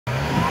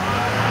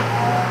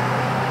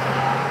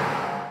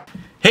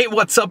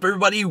What's up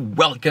everybody?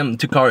 Welcome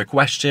to Car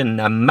Question.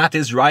 Matt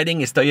is riding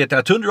his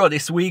Toyota Tundra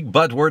this week,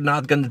 but we're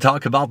not going to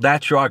talk about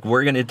that truck.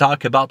 We're going to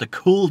talk about a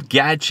cool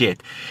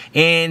gadget.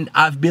 And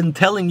I've been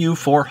telling you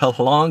for a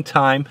long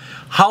time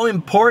how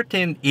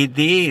important it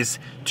is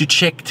to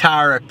check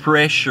tire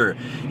pressure.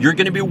 You're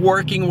going to be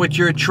working with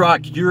your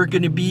truck, you're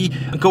going to be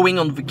going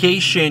on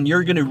vacation,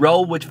 you're going to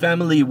roll with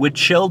family, with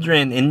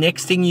children, and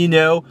next thing you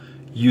know,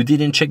 you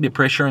didn't check the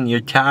pressure on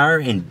your tire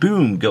and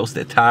boom goes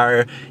the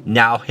tire.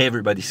 Now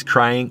everybody's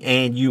crying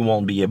and you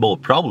won't be able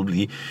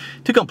probably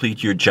to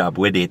complete your job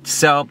with it.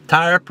 So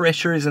tire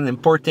pressure is an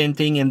important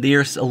thing, and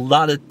there's a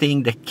lot of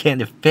things that can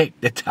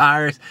affect the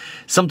tires.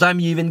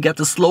 Sometimes you even get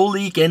a slow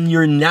leak and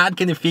you're not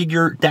going to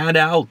figure that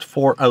out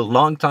for a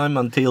long time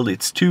until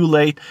it's too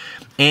late.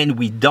 And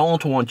we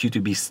don't want you to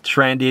be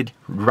stranded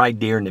right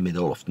there in the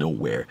middle of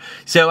nowhere.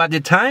 So at the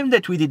time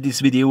that we did this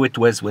video, it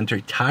was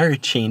winter tire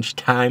change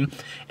time,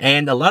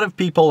 and a lot of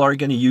people are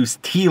going to use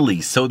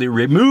Tealies. So they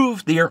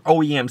remove their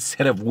OEM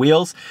set of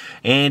wheels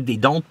and they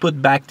don't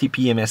put back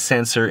TPMS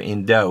sensor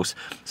in those.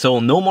 So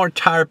no more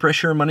tire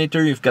pressure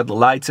monitor. You've got the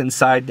lights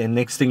inside, and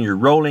next thing you're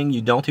rolling,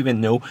 you don't even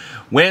know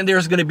when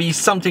there's going to be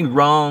something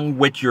wrong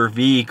with your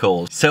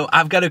vehicle. So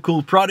I've got a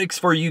cool products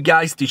for you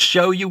guys to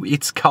show you.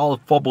 It's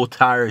called Fobo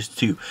Tires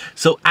 2.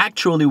 So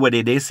actually what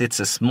it is, it's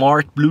a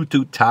smart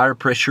Bluetooth tire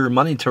pressure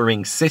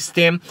monitoring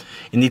system,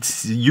 and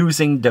it's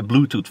using the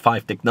Bluetooth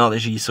 5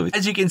 technology. So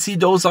as you can see,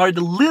 those are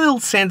the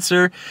little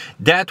sensor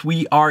that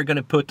we are going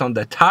to put on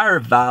the tire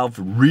valve.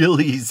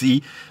 Real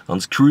easy.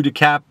 Unscrew the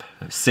cap,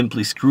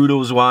 simply screw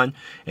those on,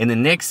 and the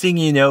next thing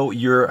you know,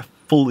 you're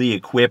fully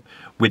equipped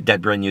with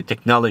that brand new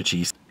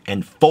technologies.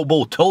 And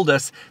Fobo told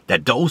us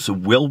that those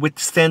will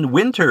withstand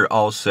winter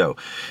also.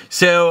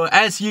 So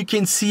as you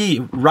can see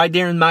right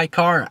there in my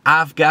car,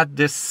 I've got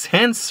this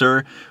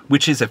sensor,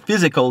 which is a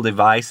physical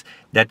device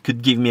that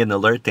could give me an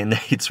alert. And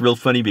it's real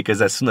funny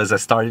because as soon as I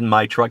started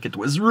my truck, it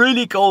was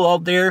really cold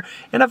out there,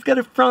 and I've got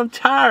a front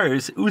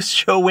tires who's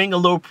showing a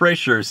low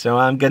pressure. So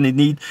I'm gonna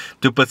need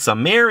to put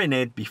some air in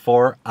it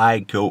before I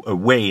go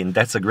away. And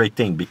that's a great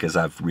thing because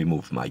I've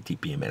removed my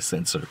TPMS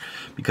sensor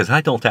because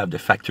I don't have the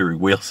factory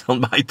wheels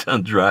on my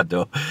Tundra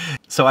though.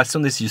 So as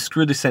soon as you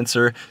screw the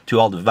sensor to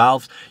all the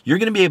valves, you're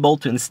gonna be able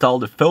to install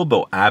the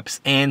Fobo apps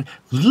and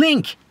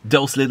link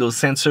those little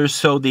sensors,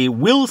 so they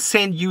will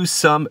send you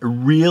some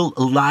real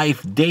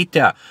life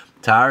data,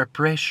 tire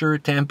pressure,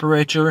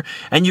 temperature,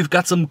 and you've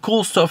got some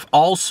cool stuff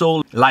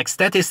also like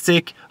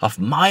statistic of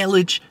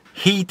mileage,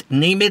 heat,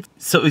 name it.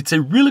 So it's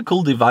a really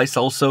cool device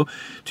also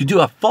to do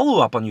a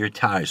follow-up on your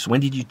tires.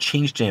 When did you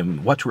change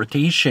them? What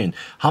rotation?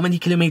 How many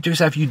kilometers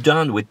have you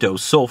done with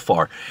those so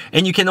far?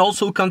 And you can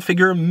also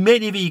configure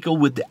many vehicles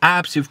with the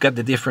apps. You've got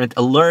the different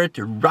alert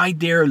right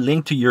there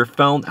linked to your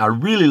phone. I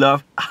really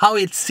love how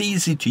it's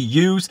easy to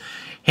use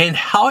and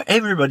how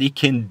everybody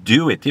can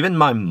do it, even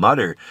my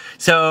mother.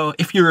 So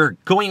if you're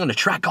going on a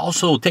track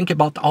also, think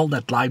about all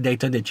that live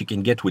data that you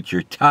can get with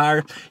your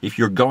tire. If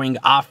you're going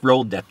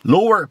off-road, that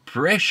lower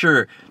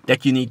pressure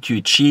that you need to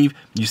achieve,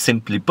 you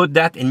simply put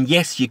that, and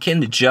yes, you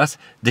can adjust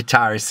the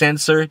tire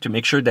sensor to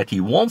make sure that he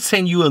won't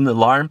send you an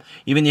alarm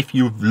even if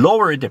you've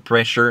lowered the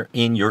pressure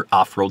in your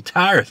off-road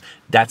tires.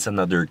 That's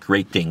another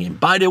great thing. And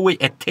by the way,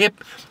 a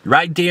tip,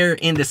 right there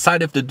in the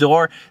side of the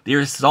door,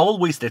 there's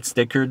always that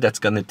sticker that's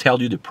going to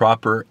tell you the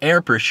proper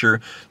air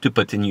pressure to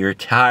put in your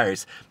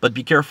tires. But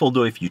be careful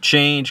though if you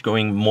change,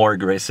 going more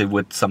aggressive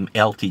with some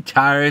LT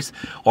tires,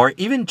 or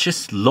even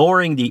just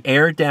lowering the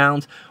air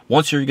down.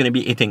 Once you're going to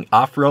be hitting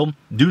off-road,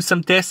 do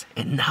some tests,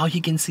 and now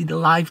you can see the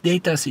live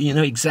data, so you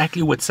know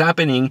exactly what's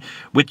happening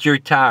with your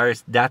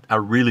tires. That I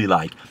really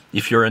like.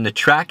 If you're on the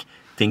track,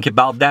 think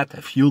about that,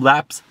 a few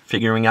laps,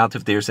 figuring out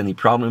if there's any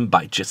problem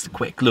by just a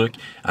quick look.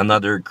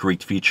 Another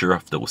great feature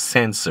of those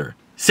sensors.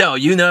 So,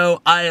 you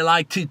know, I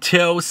like to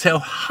tow, so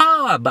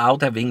how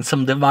about having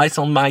some device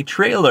on my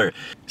trailer?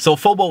 So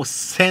Fobo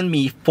sent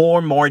me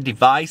 4 more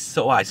devices,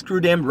 so I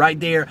screwed them right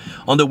there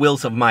on the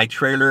wheels of my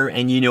trailer.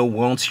 And you know,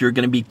 once you're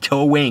gonna be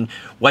towing,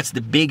 what's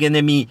the big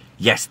enemy?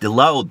 Yes, the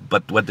load,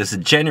 but what does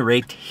it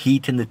generate?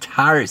 Heat in the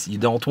tires. You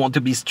don't want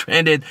to be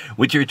stranded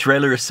with your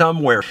trailer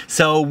somewhere.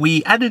 So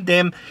we added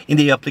them in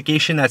the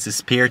application as a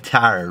spare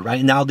tire.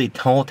 Right now they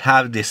don't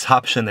have this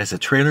option as a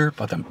trailer,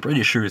 but I'm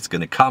pretty sure it's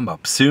gonna come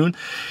up soon.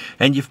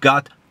 And you've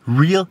got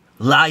real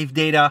live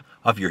data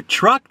of your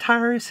truck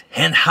tires,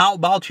 and how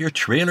about your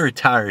trailer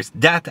tires?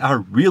 That I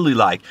really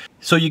like.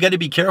 So you got to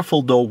be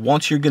careful though,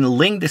 once you're going to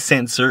link the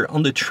sensor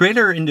on the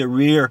trailer in the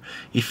rear,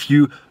 if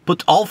you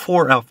put all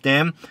 4 of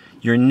them,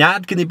 you're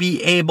not going to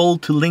be able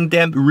to link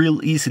them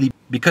real easily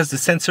because the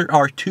sensors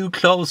are too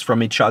close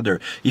from each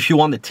other. If you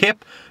want to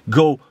tip,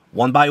 go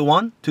one by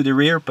one to the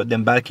rear, put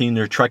them back in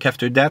your truck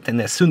after that,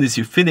 and as soon as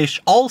you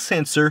finish all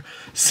sensor,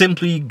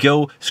 simply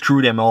go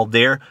screw them all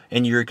there,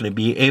 and you're going to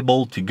be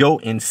able to go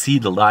and see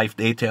the live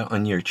data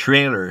on your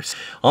trailers.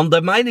 On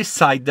the minus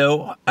side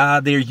though,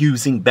 they're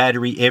using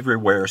battery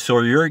everywhere, so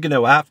you're going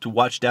to have to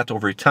watch that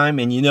over time.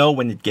 And you know,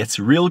 when it gets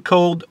real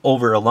cold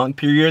over a long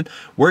period,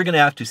 we're going to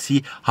have to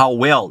see how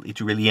well it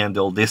really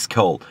handled this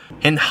cold.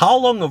 And how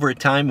long over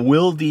time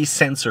will these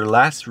sensor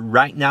last?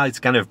 Right now it's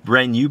kind of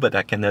brand new, but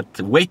I cannot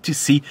wait to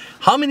see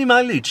how many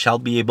mileage I'll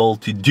be able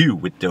to do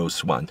with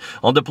those ones.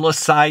 On the plus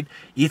side,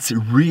 it's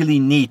really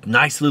neat,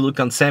 nice little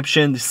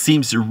conception,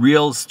 seems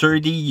real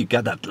sturdy. You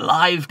got that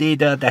live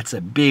data, that's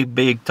a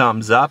big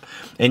thumbs up.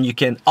 And you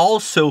can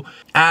also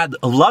add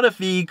a lot of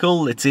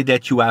vehicle. Let's say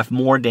that you have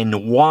more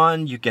than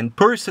one, you can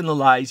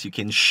personalize, you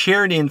can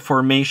share the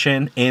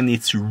information, and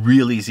it's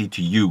real easy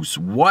to use.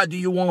 What do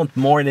you want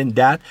more than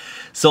that?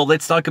 So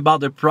let's talk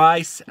about the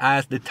price.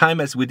 At the time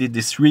as we did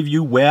this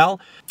review, well,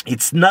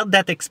 it's not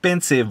that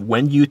expensive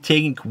when you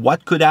think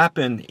what could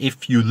happen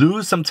if you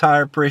lose some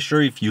tire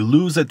pressure, if you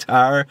lose a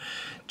tire,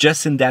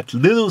 just in that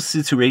little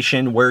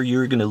situation where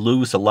you're going to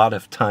lose a lot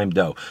of time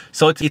though.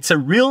 So it's a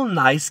real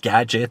nice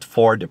gadget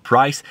for the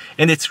price,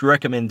 and it's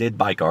recommended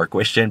by Car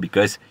Question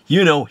because,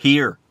 you know,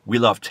 here we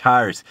love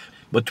tires,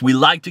 but we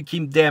like to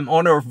keep them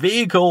on our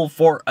vehicle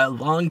for a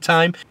long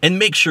time and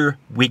make sure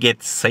we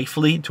get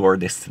safely to our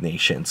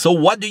destination. So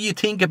what do you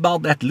think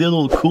about that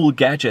little cool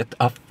gadget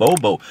of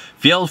Fobo?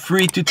 Feel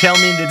free to tell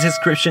me in the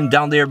description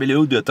down there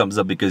below. Do a thumbs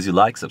up because you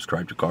like,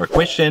 subscribe to Car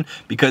Question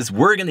because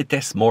we're gonna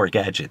test more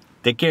gadgets.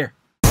 Take care.